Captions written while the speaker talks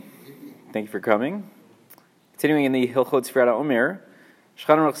Thank you for coming. Continuing in the Hilchot Sfirat Omer,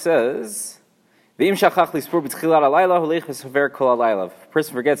 Shulchan Aruch says, "V'im shachach lispor b'tchilat halayla, holech v'sofer kol halayla." If a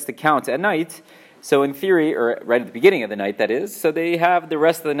person forgets to count at night, so in theory, or right at the beginning of the night, that is, so they have the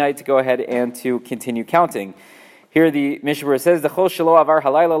rest of the night to go ahead and to continue counting. Here the Mishnah Berurah says, "Dechol shelo avar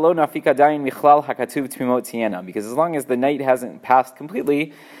halayla lo nafika dayin michlal hakatuv tmimot tiena," because as long as the night hasn't passed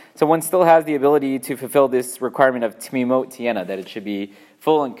completely, so one still has the ability to fulfill this requirement of tmimot tiena, that it should be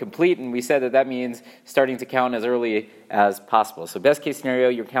full and complete, and we said that means starting to count as early as possible. So best case scenario,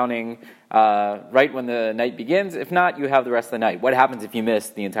 you're counting right when the night begins. If not, you have the rest of the night. What happens if you miss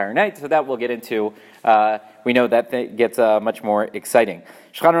the entire night? So that we'll get into. We know that gets much more exciting.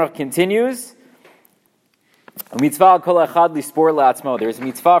 Shulchan Aruch continues. Mitzvah kol echad lispor la'atzmo. There's a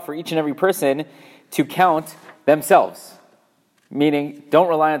mitzvah for each and every person to count themselves. Meaning, don't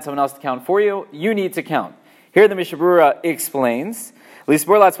rely on someone else to count for you. You need to count. Here the Mishnah Berurah explains,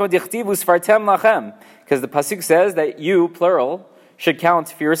 lispor la'atzmo dichtiv usfartem lachem, because the pasuk says that you, plural, should count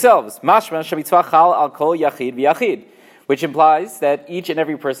for yourselves. Mashma shemitzvah chal al kol yachid v'yachid, which implies that each and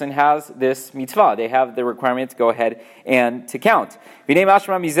every person has this mitzvah. They have the requirement to go ahead and to count. And if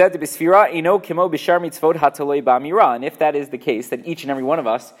that is the case, that each and every one of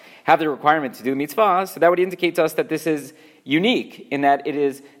us have the requirement to do the mitzvah, so that would indicate to us that this is unique in that it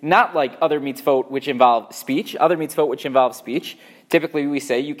is not like other mitzvot which involve speech. Other mitzvot which involve speech, typically we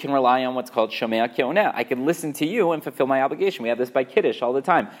say you can rely on what's called shomea keoneh. I can listen to you and fulfill my obligation. We have this by Kiddush all the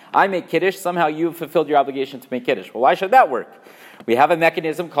time. I make Kiddush, somehow you've fulfilled your obligation to make Kiddush. Well, why should that work? We have a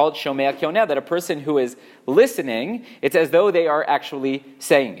mechanism called shomea keoneh, that a person who is listening, it's as though they are actually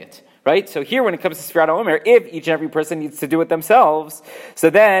saying it. Right? So here when it comes to Sfirat Omer, if each and every person needs to do it themselves,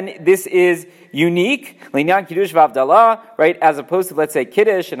 so then this is unique, L'inyan Kiddush v'Havdalah, right? As opposed to, let's say,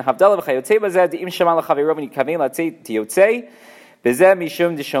 Kiddush and Havdalah v'chayotzei bazeh, de'im shema l'chavero v'nikavein latzei tiyotzei, bezeh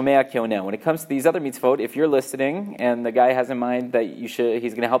mishum d'shomea keoneh. When it comes to these other mitzvot, if you're listening and the guy has in mind that he's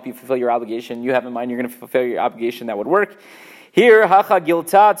going to help you fulfill your obligation, you have in mind you're going to fulfill your obligation, that would work. Here, hacha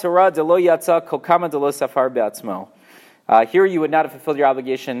gilta Torah delo yatsa kokama delo safar be'atzmo. Here you would not have fulfilled your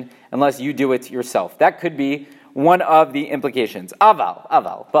obligation unless you do it yourself. That could be one of the implications.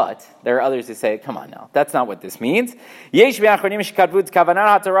 Aval. But there are others who say, come on now, that's not what this means. Yesh b'achronim shekatvu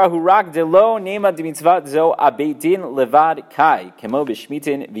kavanat haTorah hu rak delo nema d'mitzvah zo abeitin levad kai kemo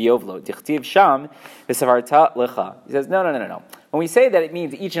b'shmitin v'yovlo dichtiv sham v'savarta lecha. He says, no. When we say that it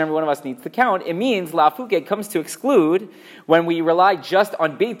means each and every one of us needs to count, it means la'afuke comes to exclude when we rely just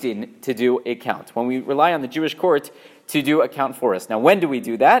on Beit Din to do a count. When we rely on the Jewish court to do a count for us. Now, when do we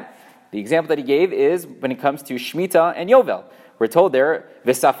do that? The example that he gave is when it comes to Shemitah and Yovel. We're told there,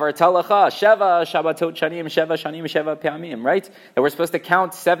 V'safar talacha, Sheva, Shabbatot shanim, Sheva pe'amim, right? That we're supposed to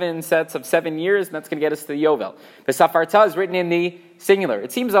count 7 sets of 7 years, and that's going to get us to the Yovel. V'safar is written in the singular.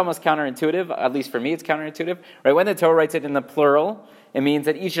 It seems almost counterintuitive, at least for me it's counterintuitive, right? When the Torah writes it in the plural, it means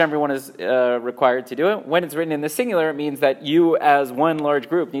that each and every one is required to do it. When it's written in the singular, it means that you as one large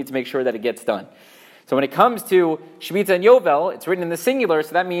group need to make sure that it gets done. So when it comes to Shemitah and Yovel, it's written in the singular,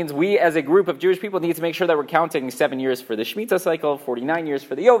 so that means we as a group of Jewish people need to make sure that we're counting 7 years for the Shemitah cycle, 49 years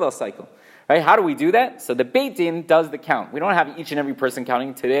for the Yovel cycle. Right? How do we do that? So the Beit Din does the count. We don't have each and every person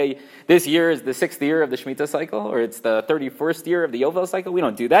counting today. This year is the 6th year of the Shemitah cycle, or it's the 31st year of the Yovel cycle. We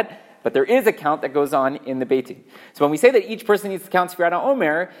don't do that. But there is a count that goes on in the Beit Din. So when we say that each person needs to count Sfirat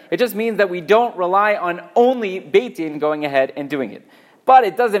Omer, it just means that we don't rely on only Beit Din going ahead and doing it. But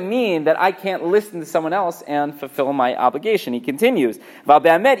it doesn't mean that I can't listen to someone else and fulfill my obligation. He continues, If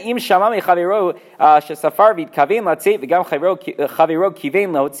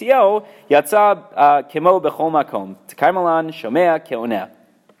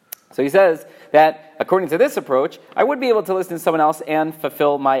So he says that according to this approach, I would be able to listen to someone else and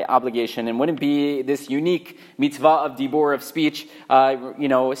fulfill my obligation, and wouldn't be this unique mitzvah of dibur, of speech,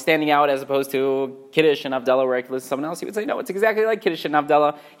 standing out as opposed to Kiddush and Havdalah where I could listen to someone else. He would say, no, it's exactly like Kiddush and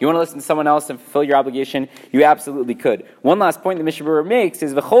Havdalah. You want to listen to someone else and fulfill your obligation, you absolutely could. One last point the Mishnah Berurah makes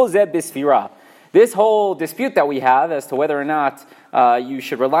is v'chol zeh b'sfirah. This whole dispute that we have as to whether or not you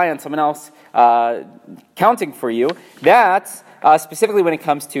should rely on someone else counting for you, that's specifically when it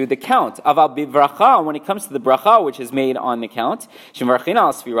comes to the count. Aval bivracha, when it comes to the bracha, which is made on the count, shemarchina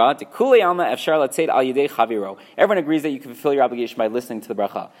al sfira, dekule alma efshar latzeit al yedei chaviro. Everyone agrees that you can fulfill your obligation by listening to the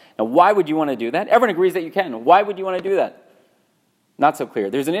bracha. Now, why would you want to do that? Everyone agrees that you can. Why would you want to do that? Not so clear.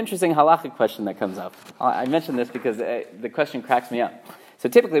 There's an interesting halachic question that comes up. I mentioned this because the question cracks me up. So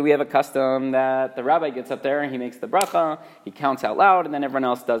typically we have a custom that the rabbi gets up there and he makes the bracha, he counts out loud, and then everyone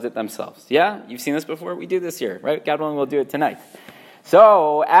else does it themselves. Yeah? You've seen this before? We do this here, right? God willing, we'll do it tonight.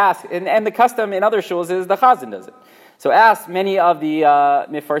 So ask, and the custom in other shuls is the chazan does it. So ask many of the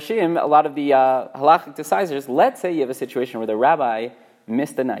Mefarshim, a lot of the halachic decisors, let's say you have a situation where the rabbi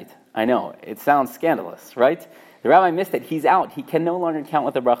missed the night. I know, it sounds scandalous, right? The rabbi missed it. He's out. He can no longer count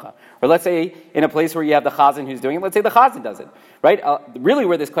with the bracha. Or let's say in a place where you have the chazan who's doing it, let's say the chazan does it, right? Really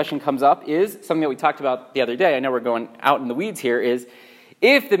where this question comes up is something that we talked about the other day. I know we're going out in the weeds here, is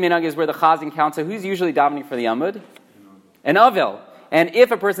if the minhag is where the chazan counts, so who's usually davening for the Amud? An Avel. And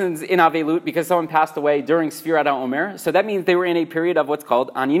if a person's in Avelut because someone passed away during Sfirat HaOmer, so that means they were in a period of what's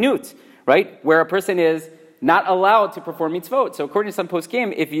called Aninut, right? Where a person is not allowed to perform mitzvot. So according to some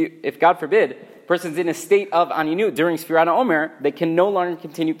poskim, if God forbid, a person's in a state of Aninut during Sfirat HaOmer, they can no longer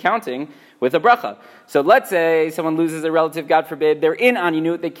continue counting with a bracha. So let's say someone loses a relative, God forbid, they're in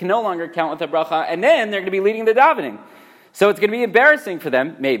Aninut, they can no longer count with a bracha, and then they're going to be leading the davening. So it's going to be embarrassing for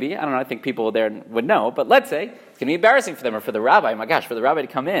them, maybe. I don't know, I think people there would know. But let's say it's going to be embarrassing for them or for the rabbi. My gosh, for the rabbi to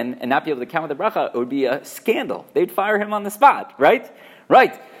come in and not be able to count with the bracha, it would be a scandal. They'd fire him on the spot, right?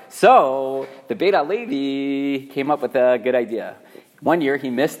 Right. So the Beit HaLevi came up with a good idea. One year he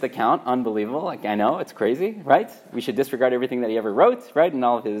missed the count. Unbelievable. Like, I know, it's crazy, right? We should disregard everything that he ever wrote, right? And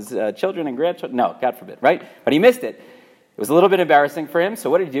all of his children and grandchildren. No, God forbid, right? But he missed it. It was a little bit embarrassing for him, so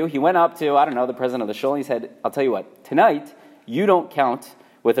what did he do? He went up to, the president of the shul, and he said, I'll tell you what, tonight, you don't count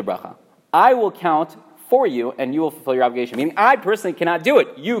with a bracha. I will count for you, and you will fulfill your obligation. Meaning, I personally cannot do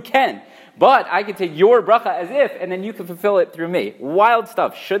it. You can. But I can take your bracha as if, and then you can fulfill it through me. Wild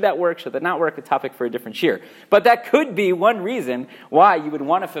stuff. Should that work? Should that not work? A topic for a different shir. But that could be one reason why you would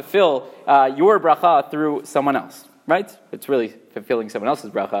want to fulfill your bracha through someone else. Right? It's really fulfilling someone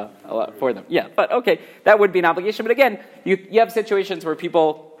else's bracha a lot for them. Yeah, but okay, that would be an obligation. But again, you have situations where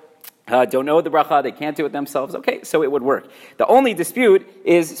people don't know the bracha, they can't do it themselves. Okay, so it would work. The only dispute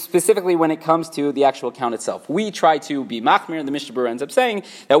is specifically when it comes to the actual count itself. We try to be machmir, and the Mishnah Berurah ends up saying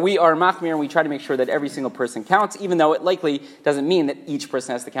that we are machmir, and we try to make sure that every single person counts, even though it likely doesn't mean that each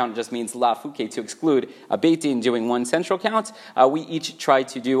person has to count. It just means la fuke, to exclude a beit din doing one central count. We each try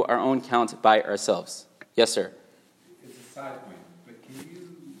to do our own count by ourselves. Yes, sir. Side point, but can you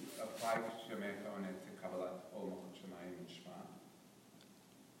apply Shemei Kohanet to Kabbalat Ol Malchut Shemayim and Shema?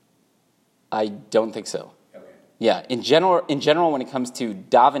 I don't think so. Okay. Yeah, in general, when it comes to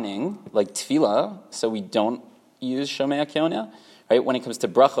davening, like tefillah, so we don't use Shomei HaKeonah, right? When it comes to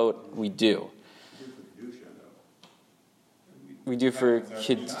brachot, we do. We do for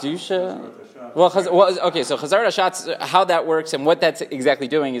Kedusha. Well, okay, so Chazar Hashatz, how that works and what that's exactly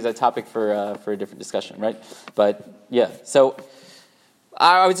doing is a topic for a different discussion, right? But, yeah, so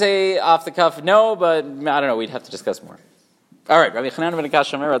I would say off the cuff, no, but I don't know, we'd have to discuss more. All right, Rabbi Chanan ben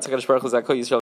Akash Omer,